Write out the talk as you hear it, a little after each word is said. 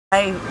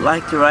I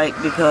like to write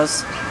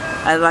because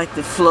I like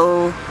the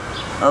flow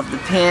of the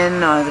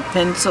pen or the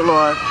pencil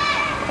or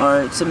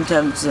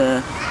sometimes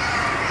of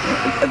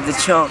the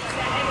chalk,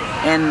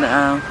 and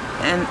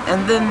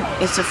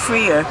then it's a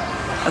freer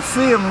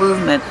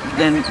movement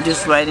than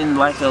just writing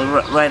like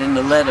writing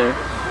a letter.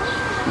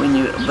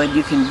 But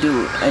you can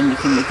do, and you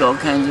can make all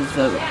kinds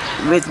of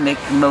rhythmic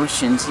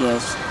motions.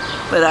 Yes,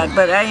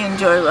 but I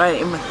enjoy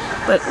writing.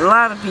 But a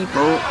lot of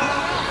people,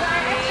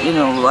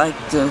 like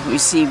to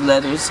receive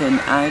letters, and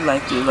I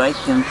like to write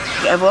them.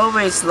 I've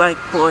always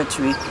liked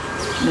poetry.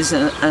 There's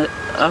an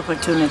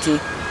opportunity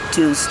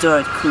to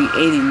start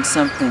creating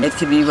something. It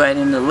could be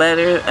writing a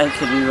letter, it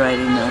could be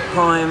writing a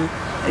poem,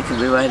 it could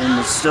be writing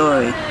a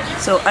story.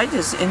 So I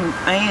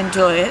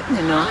enjoy it,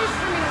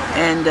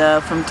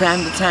 and from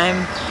time to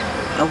time,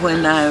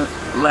 when I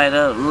write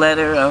a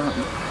letter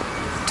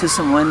to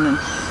someone,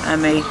 I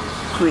may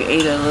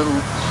create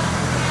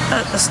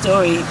a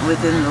story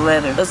within the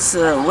letter. It's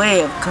a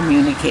way of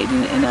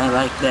communicating, and I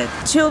like that.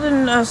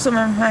 Children are some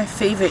of my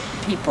favorite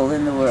people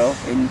in the world,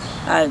 and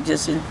I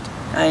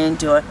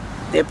enjoy.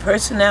 Their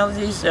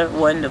personalities are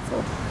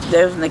wonderful.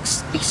 There's an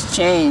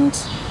exchange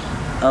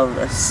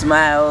of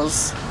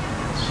smiles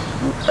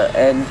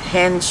and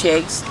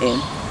handshakes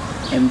and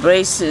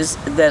embraces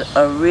that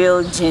are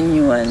real,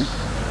 genuine,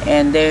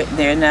 and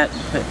they're not.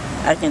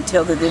 I can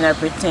tell that they're not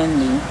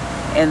pretending,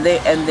 and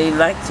they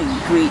like to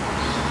greet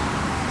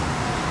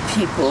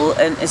people,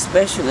 and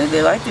especially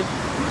they like to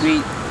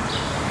greet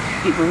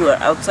people who are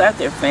outside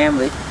their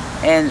family,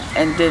 and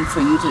then for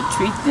you to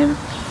treat them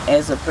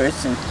as a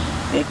person,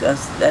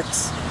 because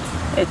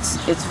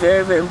it's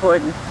very, very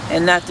important,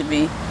 and not to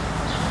be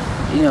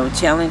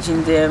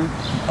challenging them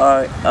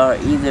or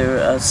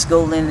either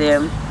scolding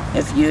them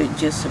if you're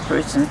just a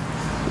person.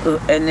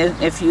 And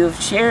if you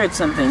have shared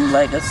something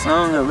like a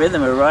song, a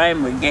rhythm, a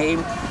rhyme, or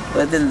game,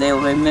 well, then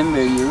they'll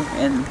remember you,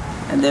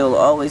 and they will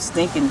always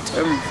think in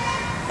terms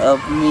of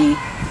me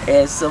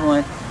as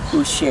someone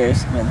who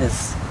shares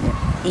this.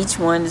 Each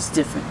one is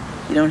different.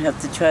 You don't have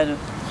to try to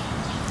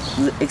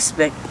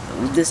expect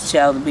this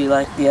child to be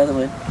like the other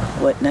one,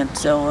 whatnot.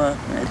 So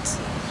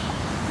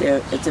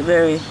it's a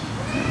very,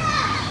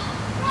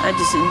 I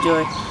just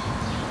enjoy